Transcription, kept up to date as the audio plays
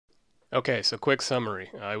Okay, so quick summary.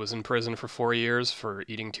 I was in prison for 4 years for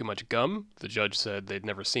eating too much gum. The judge said they'd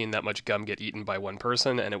never seen that much gum get eaten by one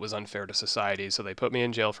person, and it was unfair to society, so they put me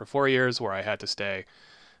in jail for 4 years where I had to stay,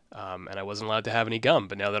 and I wasn't allowed to have any gum.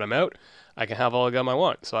 But now that I'm out, I can have all the gum I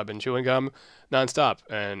want. So I've been chewing gum nonstop,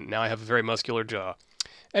 and now I have a very muscular jaw.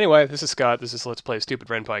 Anyway, this is Scott. This is Let's Play a Stupid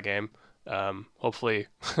Ren'Py game. Hopefully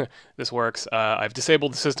this works. I've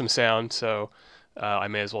disabled the system sound, so I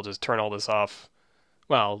may as well just turn all this off.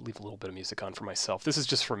 Well, I'll leave a little bit of music on for myself. This is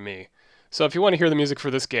just for me. So if you want to hear the music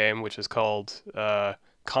for this game, which is called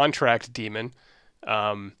Contract Demon,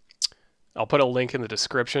 um, I'll put a link in the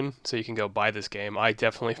description so you can go buy this game. I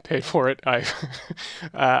definitely paid for it.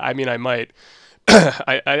 I mean, I might. You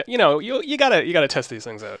gotta test these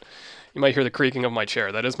things out. You might hear the creaking of my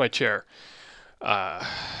chair. That is my chair. Uh,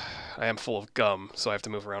 I am full of gum, so I have to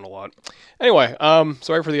move around a lot. Anyway,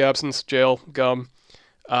 sorry for the absence, jail, gum.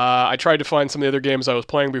 I tried to find some of the other games I was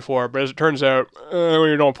playing before, but as it turns out, when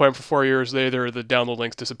you don't play them for 4 years, the download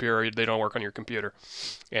links disappear, or they don't work on your computer.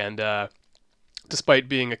 And despite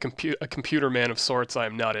being a computer man of sorts, I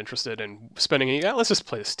am not interested in spending any. Let's just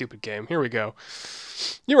play this stupid game. Here we go.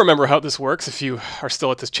 You remember how this works if you are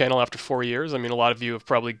still at this channel after 4 years. I mean, a lot of you have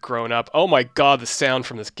probably grown up. Oh my god, the sound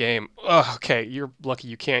from this game. Ugh, okay, you're lucky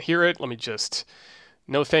you can't hear it. Let me just...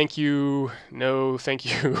 No thank you. No thank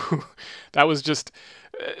you. That was just...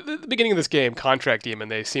 the beginning of this game, Contract Demon,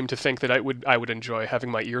 they seemed to think that I would enjoy having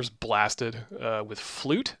my ears blasted with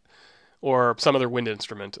flute or some other wind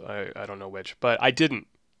instrument. I don't know which, but I didn't.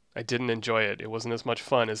 I didn't enjoy it. It wasn't as much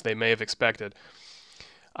fun as they may have expected.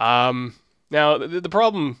 Now, the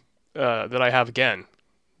problem that I have, again,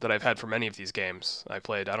 that I've had for many of these games, I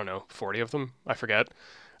played, I don't know, 40 of them? I forget.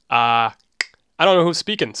 I don't know who's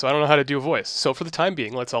speaking, so I don't know how to do a voice. So for the time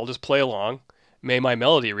being, let's all just play along. May my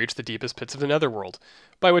melody reach the deepest pits of the netherworld.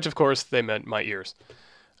 By which, of course, they meant my ears.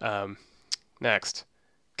 Next.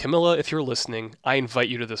 Camilla, if you're listening, I invite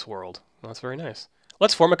you to this world. Well, that's very nice.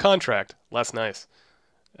 Let's form a contract. Less nice.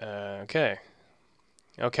 Okay.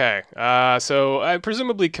 Okay, so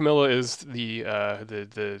presumably Camilla is the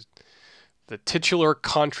titular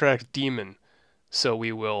contract demon, so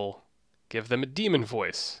we will give them a demon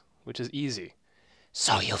voice, which is easy.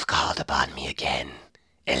 So you've called upon me again,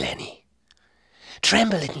 Eleni.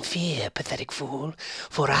 Tremble in fear, pathetic fool,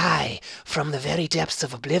 for I, from the very depths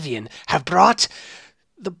of oblivion, have brought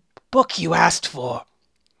the book you asked for.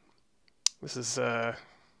 This is,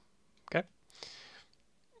 okay.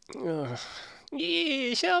 Yeah,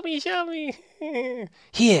 show me, show me.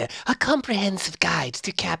 Here, a comprehensive guide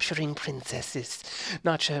to capturing princesses.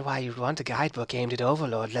 Not sure why you'd want a guidebook aimed at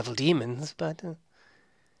Overlord-level demons, but...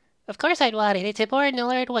 Of course I'd want it. It's important to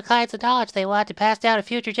learn what kinds of knowledge they want to pass down to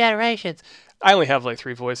future generations. I only have like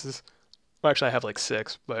 3 voices. Well, actually, I have like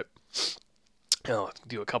 6, but I'll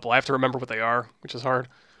do a couple. I have to remember what they are, which is hard.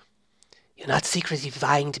 You're not secretly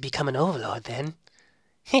vying to become an Overlord, then?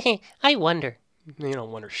 I wonder. You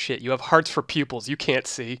don't wonder shit. You have hearts for pupils. You can't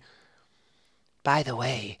see. By the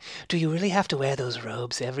way, do you really have to wear those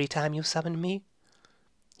robes every time you summon me?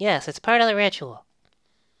 Yes, it's part of the ritual.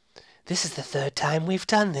 This is the 3rd time we've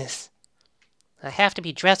done this. I have to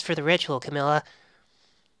be dressed for the ritual, Camilla.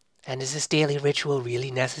 And is this daily ritual really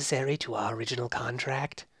necessary to our original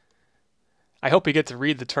contract? I hope we get to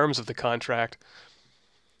read the terms of the contract.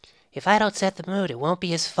 If I don't set the mood, it won't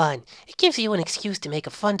be as fun. It gives you an excuse to make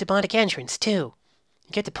a fun demonic entrance, too.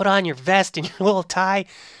 You get to put on your vest and your little tie,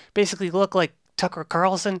 basically look like Tucker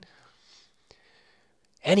Carlson.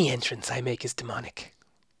 Any entrance I make is demonic.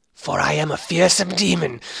 For I am a fearsome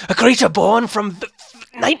demon, a creature born from the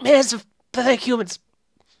nightmares of pathetic humans.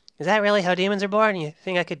 Is that really how demons are born? You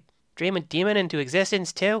think I could dream a demon into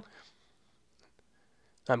existence, too?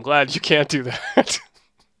 I'm glad you can't do that.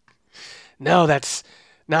 No, that's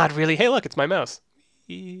not really... Hey, look, it's my mouse.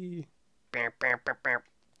 But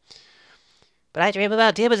I dream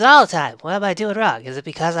about demons all the time. What am I doing wrong? Is it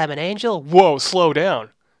because I'm an angel? Whoa, slow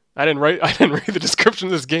down. I didn't read the description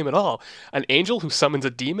of this game at all. An angel who summons a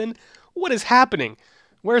demon? What is happening?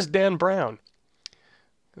 Where's Dan Brown?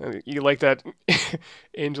 You like that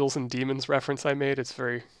angels and demons reference I made? It's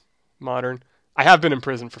very modern. I have been in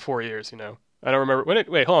prison for 4 years, you know. I don't remember.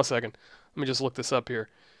 Wait, hold on a second. Let me just look this up here.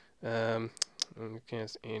 Okay,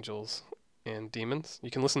 it's angels and demons.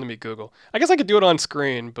 You can listen to me Google. I guess I could do it on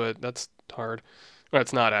screen, but that's hard. Well,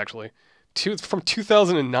 it's not, actually. From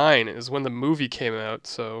 2009 is when the movie came out,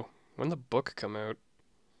 so when did the book come out?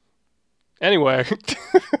 Anyway.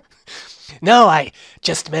 No, I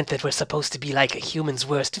just meant that we're supposed to be like a human's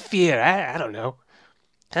worst fear. I don't know.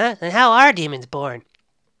 Huh? And how are demons born?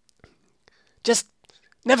 Just,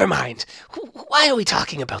 never mind. Why are we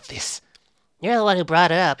talking about this? You're the one who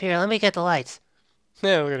brought it up. Here, let me get the lights.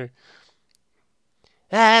 Yeah, look at her.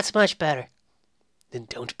 That's much better. Then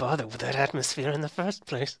don't bother with that atmosphere in the first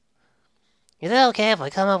place. Is it okay if I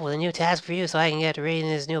come up with a new task for you so I can get to reading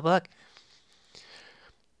this new book?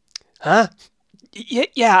 Huh?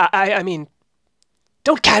 Yeah, I mean,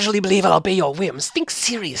 don't casually believe I'll obey your whims. Think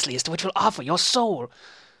seriously as to what you'll offer your soul.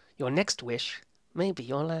 Your next wish may be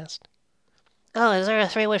your last. Oh, is there a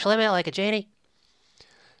 3-wish limit like a genie?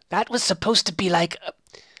 That was supposed to be like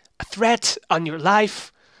a threat on your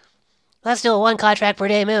life. Let's do a 1 contract per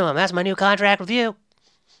day minimum. That's my new contract with you.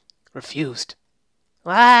 Refused.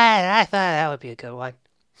 Well, I thought that would be a good one.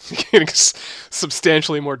 Getting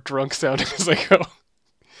substantially more drunk sounding as I go.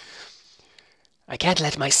 I can't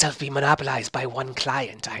let myself be monopolized by one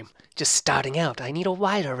client. I'm just starting out. I need a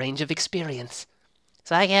wider range of experience.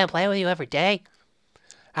 So I can't play with you every day?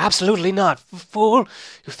 Absolutely not, fool.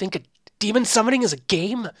 You think a demon summoning is a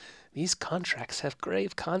game? These contracts have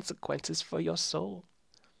grave consequences for your soul.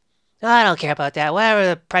 No, I don't care about that. Whatever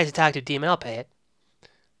the price to talk to a demon, I'll pay it.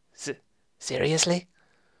 Seriously?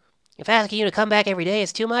 If asking you to come back every day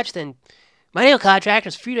is too much, then my new contract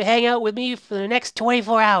is for you to hang out with me for the next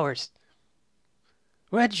 24 hours.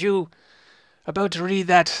 Weren't you about to read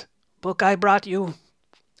that book I brought you?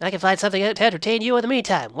 I can find something to entertain you in the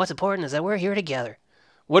meantime. What's important is that we're here together.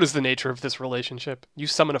 What is the nature of this relationship? You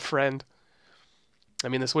summon a friend. I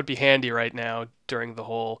mean, this would be handy right now during the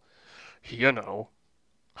whole, the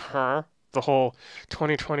whole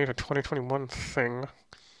 2020 to 2021 thing.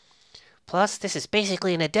 Plus, this is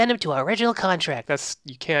basically an addendum to our original contract.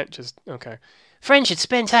 You can't just, okay. Friends should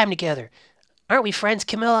spend time together. Aren't we friends,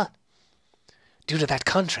 Camilla? Due to that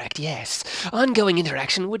contract, yes. Ongoing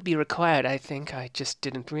interaction would be required, I think. I just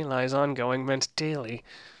didn't realize ongoing meant daily.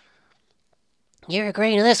 You're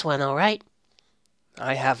agreeing to this one, though, right?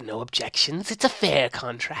 I have no objections. It's a fair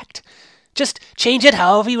contract. Just change it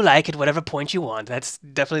however you like at whatever point you want. That's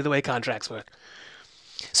definitely the way contracts work.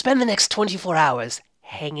 Spend the next 24 hours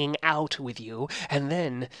hanging out with you, and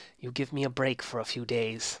then you give me a break for a few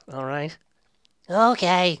days, all right?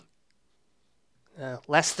 Okay.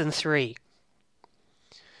 Less than 3.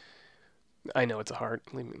 I know it's a heart.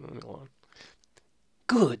 Leave me alone.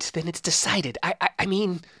 Good, then it's decided. I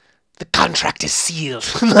mean, the contract is sealed.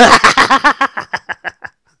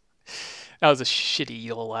 That was a shitty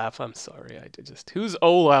Yule laugh. I'm sorry. I did just. Who's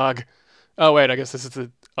Olag? Oh wait, I guess this is the.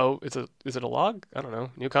 Oh, is it a log? I don't know.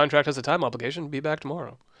 New contract has a time obligation. Be back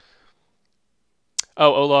tomorrow.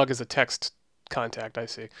 Oh, Olag is a text contact. I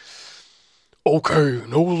see. Okay,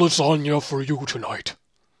 no lasagna for you tonight.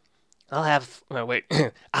 I'll have... Oh wait.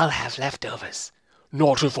 I'll have leftovers.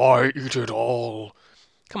 Not if I eat it all.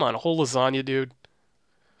 Come on, a whole lasagna, dude.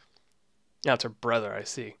 Yeah, it's her brother. I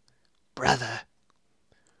see. Brother,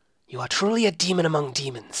 you are truly a demon among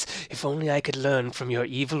demons. If only I could learn from your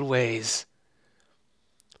evil ways.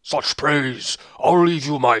 Such praise. I'll leave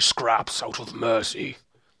you my scraps out of mercy.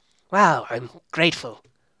 Wow, I'm grateful.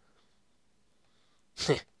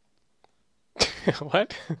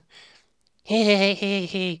 What?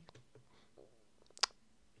 He.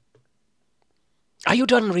 Are you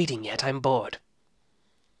done reading yet? I'm bored.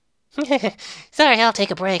 Sorry, I'll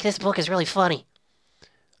take a break. This book is really funny.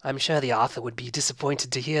 I'm sure the author would be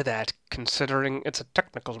disappointed to hear that, considering it's a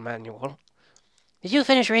technical manual. Did you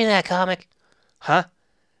finish reading that comic? Huh?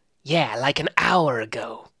 Yeah, like an hour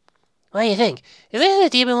ago. What do you think? Is the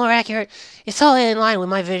demon more accurate? It's all in line with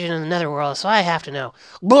my vision of the netherworld, so I have to know.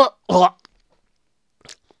 Blah, blah.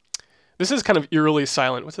 This is kind of eerily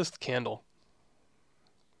silent. What's this candle?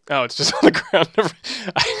 Oh, it's just on the ground.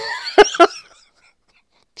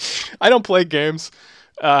 I don't play games.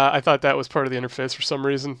 I thought that was part of the interface for some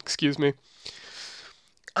reason. Excuse me.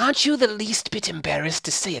 Aren't you the least bit embarrassed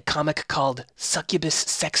to say a comic called Succubus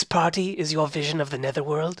Sex Party is your vision of the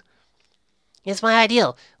netherworld? It's my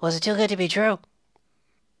ideal. Was it too good to be true?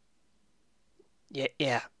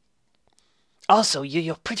 Yeah. Also,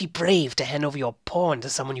 you're pretty brave to hand over your porn to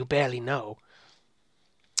someone you barely know.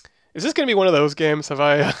 Is this going to be one of those games? Have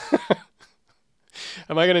I...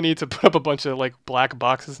 Am I going to need to put up a bunch of, like, black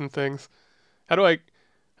boxes and things? How do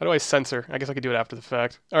I censor? I guess I could do it after the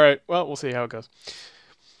fact. Alright, well, we'll see how it goes.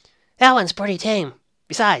 That one's pretty tame.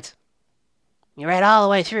 Besides, you read all the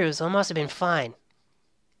way through, so it must have been fine.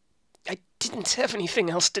 I didn't have anything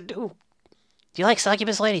else to do. Do you like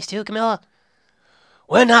succubus ladies too, Camilla?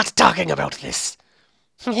 We're not talking about this.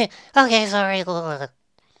 Okay, sorry.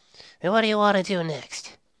 Then what do you want to do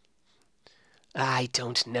next? I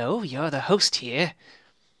don't know. You're the host here.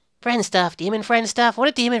 Friend stuff, demon friend stuff. What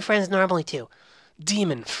do demon friends normally do?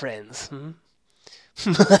 Demon friends,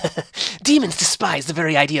 Demons despise the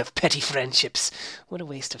very idea of petty friendships. What a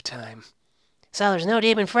waste of time. So there's no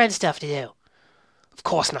demon friend stuff to do. Of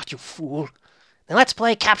course not, you fool. Then let's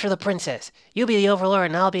play Capture the Princess. You be the Overlord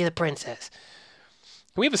and I'll be the princess.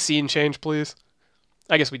 Can we have a scene change, please?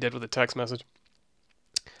 I guess we did with a text message.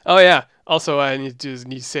 Oh yeah. Also, I need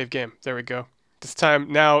to save game. There we go. This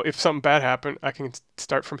time, now, if something bad happened, I can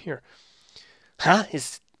start from here. Huh?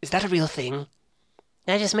 Is that a real thing?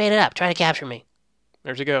 I just made it up. Try to capture me.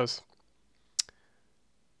 There she goes.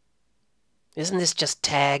 Isn't this just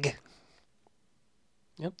tag?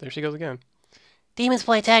 Yep, there she goes again. Demons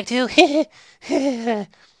play tag too?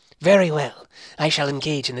 Very well. I shall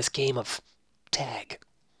engage in this game of tag.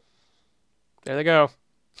 There they go.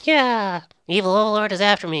 Yeah. Evil Overlord is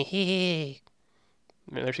after me. Hee hee.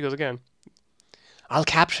 There she goes again. I'll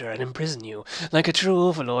capture and imprison you, like a true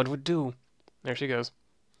overlord would do. There she goes.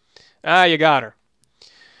 Ah, you got her.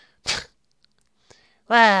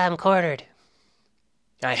 Well, I'm cornered.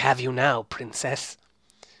 I have you now, princess.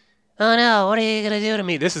 Oh no, what are you gonna do to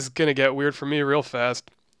me? This is gonna get weird for me real fast.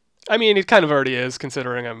 I mean, it kind of already is,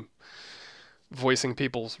 considering I'm voicing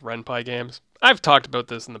people's Ren'Py games. I've talked about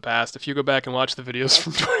this in the past. If you go back and watch the videos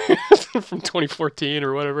from from 2014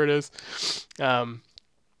 or whatever it is.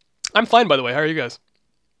 I'm fine, by the way. How are you guys?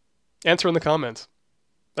 Answer in the comments.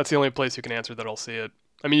 That's the only place you can answer that I'll see it.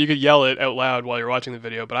 I mean, you could yell it out loud while you're watching the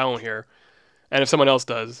video, but I won't hear. And if someone else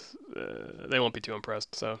does, they won't be too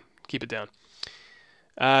impressed, so keep it down.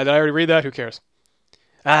 Did I already read that? Who cares?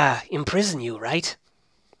 Imprison you, right?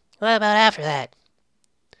 What about after that?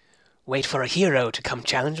 Wait for a hero to come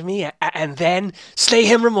challenge me, and then slay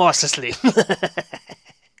him remorselessly.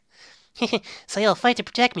 So you'll fight to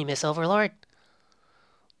protect me, Miss Overlord?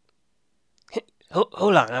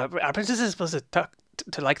 Hold on, are princesses supposed to talk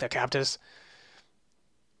to like their captors?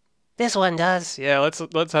 This one does. Yeah,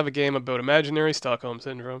 let's have a game about imaginary Stockholm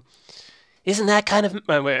syndrome. Isn't that kind of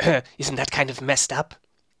isn't that kind of messed up?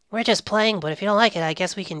 We're just playing, but if you don't like it, I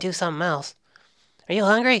guess we can do something else. Are you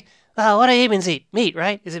hungry? What do humans eat? Meat,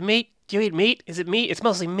 right? Is it meat? Do you eat meat? Is it meat? It's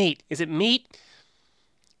mostly meat. Is it meat?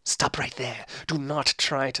 Stop right there. Do not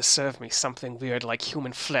try to serve me something weird like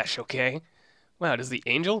human flesh, okay? Wow, does the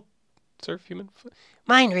angel serve human flesh?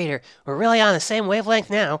 Mind reader, we're really on the same wavelength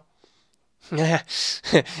now.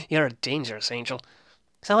 You're a dangerous angel.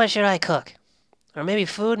 So what should I cook? Or maybe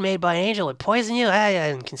food made by an angel would poison you? I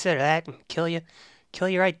didn't consider that and kill you. Kill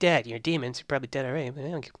you right dead. You're demons. You're probably dead already.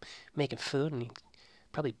 But making food and you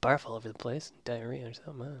probably barf all over the place. Diarrhea or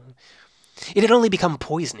something. I don't know. It'd only become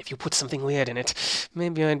poison if you put something weird in it.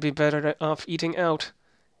 Maybe I'd be better off eating out.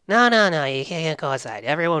 No. You can't go outside.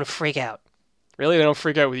 Everyone would freak out. Really? They don't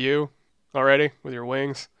freak out with you already? With your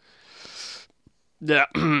wings? Yeah.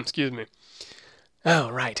 Excuse me. Oh,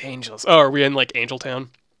 right. Angels. Oh, are we in, like, Angel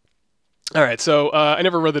Town? Alright, so, I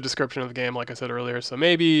never read the description of the game, like I said earlier, so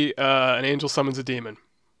maybe, an angel summons a demon.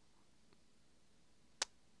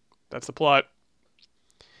 That's the plot.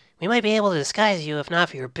 We might be able to disguise you if not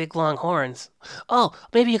for your big long horns. Oh,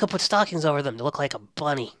 maybe you could put stockings over them to look like a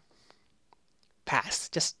bunny. Pass.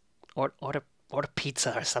 Just order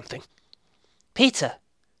pizza or something. Pizza.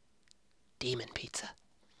 Demon pizza.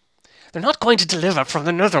 They're not going to deliver from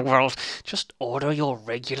the netherworld. Just order your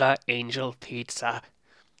regular angel pizza.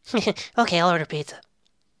 Okay, I'll order pizza.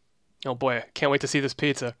 Oh boy, can't wait to see this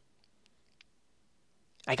pizza.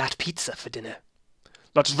 I got pizza for dinner.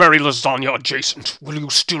 That's very lasagna adjacent. Will you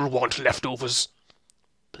still want leftovers?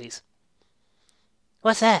 Please.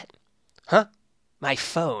 What's that? Huh? My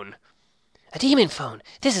phone. A demon phone.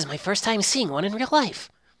 This is my first time seeing one in real life.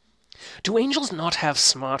 Do angels not have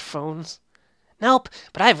smartphones? Nope,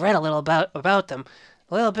 but I've read a little about them.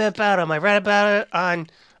 A little bit about them. I read about it on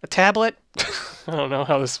a tablet. I don't know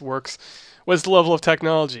how this works. What's the level of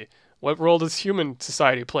technology? What role does human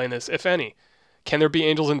society play in this, if any? Can there be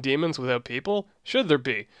angels and demons without people? Should there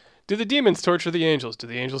be? Do the demons torture the angels? Do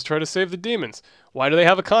the angels try to save the demons? Why do they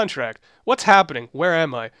have a contract? What's happening? Where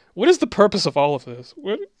am I? What is the purpose of all of this?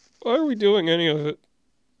 Why are we doing any of it?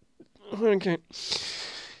 Okay.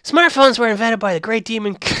 Smartphones were invented by the great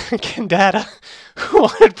demon Kandata, who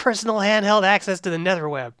wanted personal handheld access to the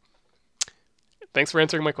netherweb. Thanks for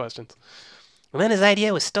answering my questions. And then his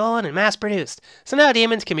idea was stolen and mass-produced, so now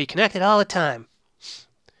demons can be connected all the time.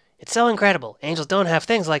 It's so incredible. Angels don't have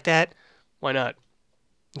things like that. Why not?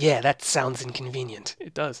 Yeah, that sounds inconvenient.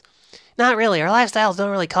 It does. Not really. Our lifestyles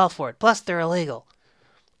don't really call for it. Plus, they're illegal.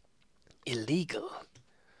 Illegal?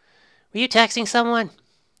 Were you texting someone?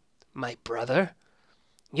 My brother?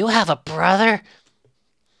 You have a brother?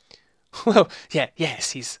 Well,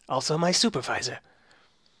 yes, he's also my supervisor.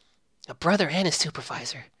 A brother and a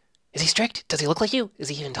supervisor. Is he strict? Does he look like you? Is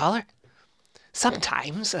he even taller?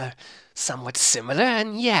 Sometimes, somewhat similar,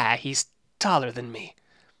 and yeah, he's taller than me.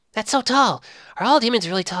 That's so tall. Are all demons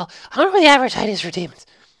really tall? I wonder what the average height is for demons.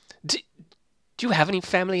 Do you have any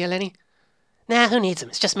family, Eleni? Nah, who needs them?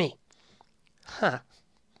 It's just me. Huh.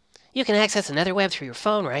 You can access the netherweb through your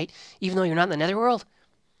phone, right? Even though you're not in the netherworld?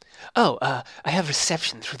 Oh, I have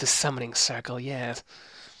reception through the summoning circle, yes.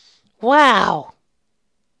 Wow.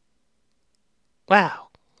 Wow.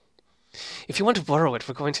 If you want to borrow it,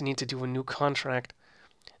 we're going to need to do a new contract.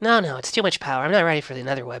 No, it's too much power. I'm not ready for the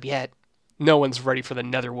netherweb yet. No one's ready for the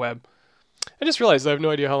netherweb. I just realized I have no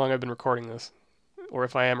idea how long I've been recording this. Or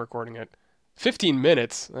if I am recording it. 15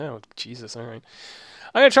 minutes? Oh, Jesus, alright.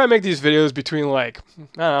 I'm going to try and make these videos between, like, I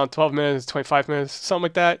don't know, 12 minutes, 25 minutes, something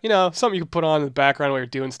like that. You know, something you can put on in the background while you're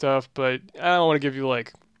doing stuff, but I don't want to give you,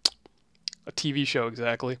 like, a TV show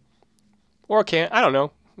exactly. Or I can't. I don't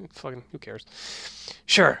know. Fucking, who cares?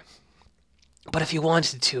 Sure. But if you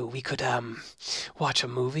wanted to, we could, watch a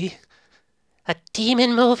movie. A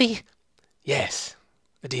demon movie? Yes,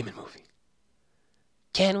 a demon movie.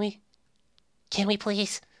 Can we? Can we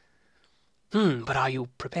please? But are you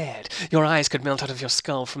prepared? Your eyes could melt out of your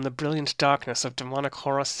skull from the brilliant darkness of demonic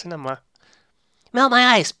horror cinema. Melt my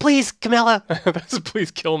eyes, please, Camilla. That's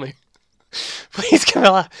please kill me. Please,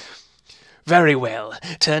 Camilla. Very well.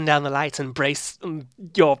 Turn down the lights and brace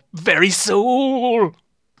your very soul.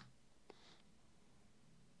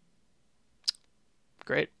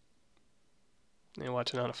 Great. You're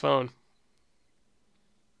watching on a phone.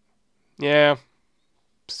 Yeah.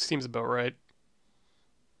 Seems about right.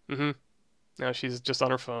 Now she's just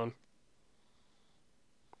on her phone.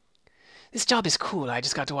 This job is cool. I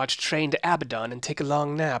just got to watch Train to Abaddon and take a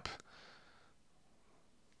long nap.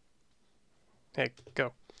 Hey,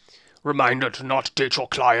 go. Reminder to not date your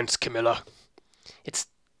clients, Camilla. It's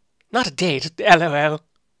not a date, LOL.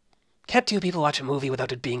 Can't two people watch a movie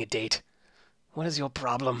without it being a date? What is your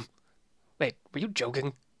problem? Wait, were you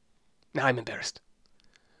joking? Now I'm embarrassed.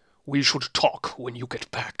 We should talk when you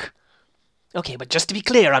get back. Okay, but just to be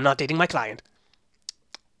clear, I'm not dating my client.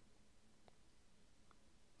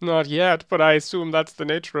 Not yet, but I assume that's the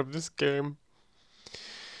nature of this game.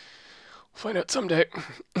 Find out someday.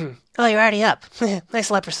 Oh, you're already up. I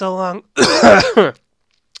slept for so long.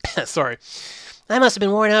 Sorry. I must have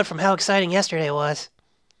been worn out from how exciting yesterday was.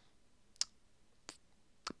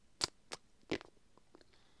 Do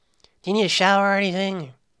you need a shower or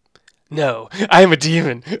anything? No, I am a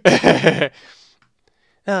demon.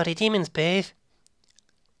 Oh, do demons bathe?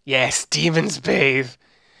 Yes, demons bathe.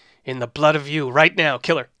 In the blood of you, right now.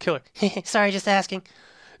 Kill her, kill her. Sorry, just asking.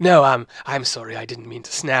 No, I'm sorry, I didn't mean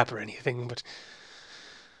to snap or anything, but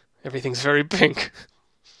everything's very pink.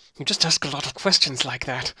 You just ask a lot of questions like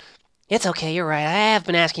that. It's okay, you're right. I have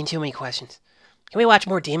been asking too many questions. Can we watch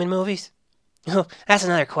more demon movies? Oh, that's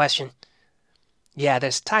another question. Yeah,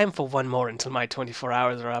 there's time for one more until my 24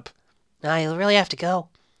 hours are up. Now you'll really have to go.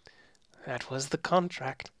 That was the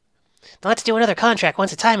contract. Let's do another contract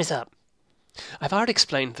once the time is up. I've already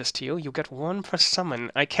explained this to you. You get one per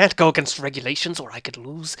summon. I can't go against regulations or I could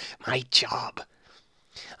lose my job.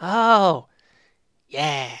 Oh,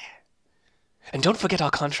 yeah. And don't forget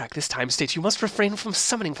our contract this time states you must refrain from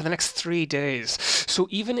summoning for the next 3 days. So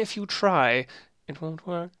even if you try, it won't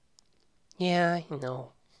work. Yeah, I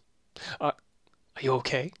know. Are you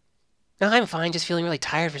okay? No, I'm fine, just feeling really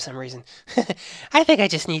tired for some reason. I think I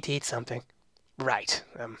just need to eat something. Right.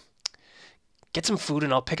 Get some food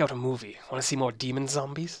and I'll pick out a movie. Want to see more demon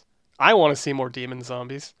zombies? I want to see more demon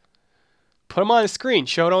zombies. Put them on the screen.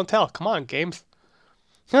 Show, don't tell. Come on, games.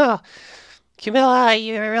 Oh, Camilla,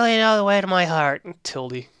 you really know the way to my heart.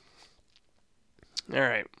 Tildy.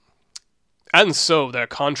 Alright. And so their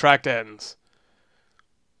contract ends.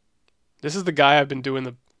 This is the guy I've been doing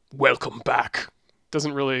the welcome back.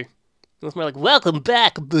 Doesn't really... It's more like, welcome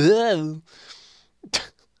back, boo.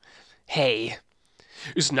 Hey,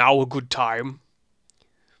 Is now a good time?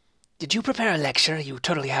 did you prepare a lecture? You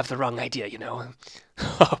totally have the wrong idea, you know.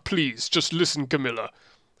 Please, just listen, Camilla.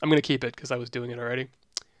 I'm going to keep it because I was doing it already.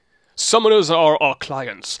 Summoners are our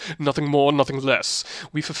clients. Nothing more, nothing less.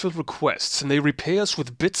 We fulfill requests, and they repay us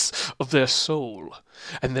with bits of their soul.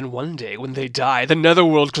 And then one day, when they die, the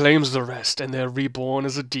netherworld claims the rest, and they're reborn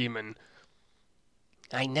as a demon.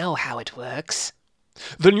 I know how it works.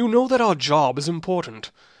 Then you know that our job is important.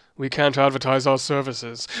 We can't advertise our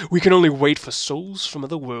services. We can only wait for souls from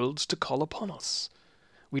other worlds to call upon us.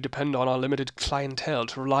 We depend on our limited clientele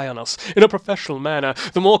to rely on us in a professional manner.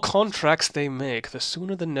 The more contracts they make, the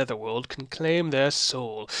sooner the netherworld can claim their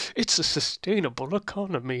soul. It's a sustainable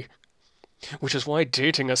economy. Which is why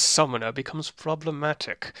dating a summoner becomes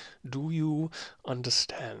problematic. Do you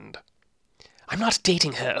understand? I'm not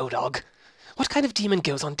dating her, O-Dog. What kind of demon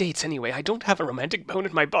goes on dates anyway? I don't have a romantic bone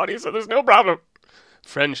in my body, so there's no problem.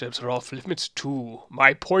 Friendships are off limits too.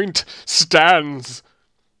 My point stands.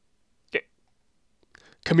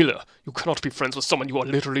 Camilla, you cannot be friends with someone you are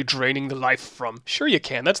literally draining the life from. Sure you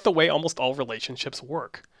can. That's the way almost all relationships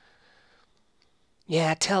work.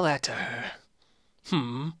 Yeah, tell that to her.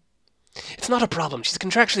 It's not a problem. She's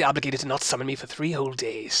contractually obligated to not summon me for 3 whole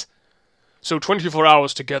days. So 24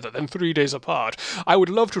 hours together, then 3 days apart. I would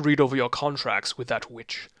love to read over your contracts with that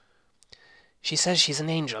witch. She says she's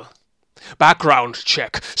an angel. Background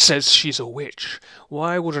check says she's a witch.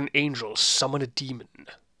 Why would an angel summon a demon?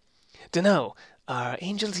 Dunno. Are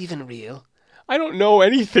angels even real? I don't know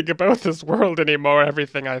anything about this world anymore.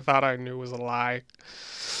 Everything I thought I knew was a lie.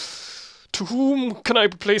 To whom can I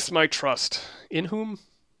place my trust? In whom?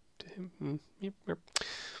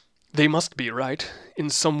 They must be, right? In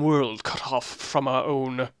some world cut off from our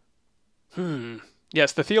own.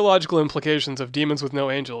 Yes, the theological implications of demons with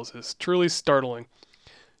no angels is truly startling.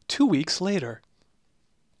 2 weeks later.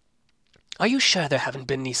 Are you sure there haven't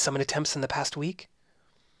been any summon attempts in the past week?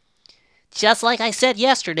 Just like I said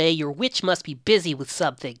yesterday, your witch must be busy with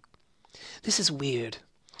something. This is weird.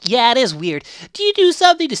 Yeah, it is weird. Do you do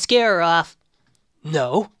something to scare her off?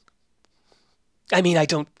 No. I mean, I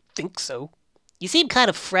don't think so. You seem kind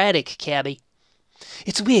of frantic, Cabby.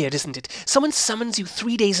 It's weird, isn't it? Someone summons you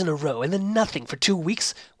 3 days in a row and then nothing for 2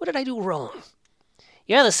 weeks. What did I do wrong?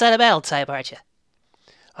 You're the sentimental type, aren't you?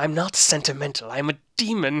 I'm not sentimental. I'm a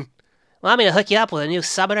demon. Want me to hook you up with a new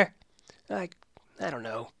summoner? I don't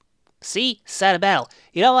know. See? Sentimental.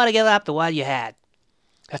 You don't want to give up the one you had.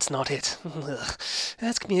 That's not it. Ugh.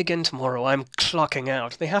 Ask me again tomorrow. I'm clocking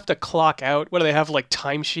out. They have to clock out? What do they have, like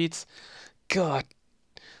timesheets? God.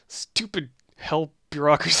 Stupid hell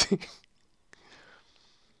bureaucracy.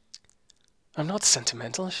 I'm not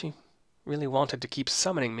sentimental. She really wanted to keep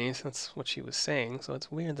summoning me. That's what she was saying, so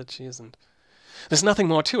it's weird that she isn't. There's nothing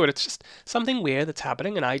more to it. It's just something weird that's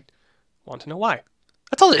happening, and I want to know why.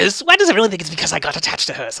 That's all it is. Why does everyone think it's because I got attached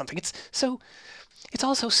to her or something? It's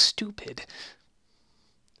all so stupid.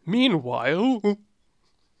 Meanwhile...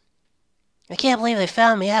 I can't believe they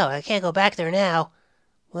found me out. I can't go back there now.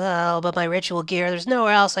 Well, but my ritual gear, there's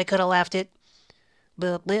nowhere else I could have left it.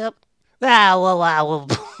 Blip, blip. Ah, well. I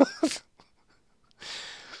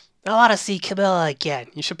want to see Camilla again.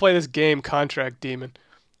 You should play this game, Contract Demon.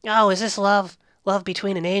 Oh, is this love? Love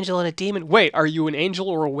between an angel and a demon? Wait, are you an angel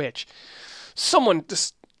or a witch? Someone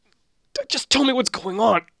just tell me what's going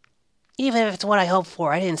on. Even if it's what I hoped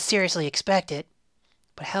for, I didn't seriously expect it.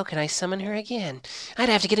 But how can I summon her again? I'd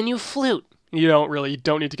have to get a new flute. You don't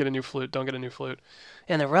need to get a new flute. Don't get a new flute.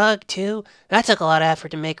 And the rug, too. That took a lot of effort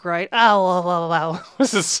to make right. Oh, wow.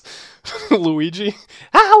 Is this Luigi?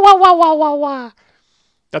 Wow.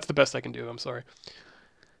 That's the best I can do, I'm sorry.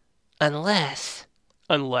 Unless?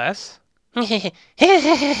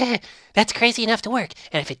 That's crazy enough to work.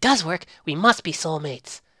 And if it does work, we must be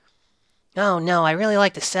soulmates. Oh, no, I really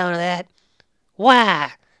like the sound of that. Wow.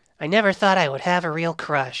 I never thought I would have a real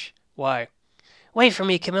crush. Why? Wait for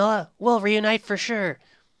me, Camilla. We'll reunite for sure.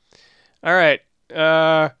 All right.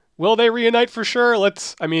 Will they reunite for sure?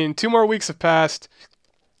 2 more weeks have passed.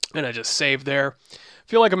 And I just save there.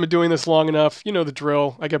 Feel like I've been doing this long enough. You know the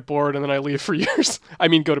drill. I get bored and then I leave for years.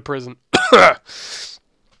 Go to prison.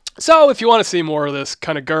 So if you want to see more of this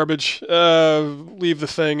kind of garbage, leave the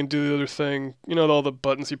thing and do the other thing. You know, all the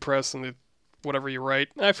buttons you press and whatever you write.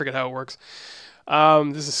 I forget how it works.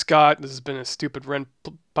 This is Scott. This has been a stupid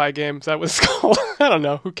Ren'Py game. Is that what it's called? I don't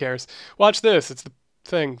know. Who cares? Watch this. It's the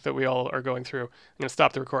thing that we all are going through. I'm going to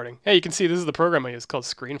stop the recording. Hey, you can see this is the program I use. It's called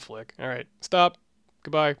Screen Flick. All right. Stop.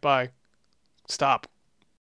 Goodbye. Bye. Stop.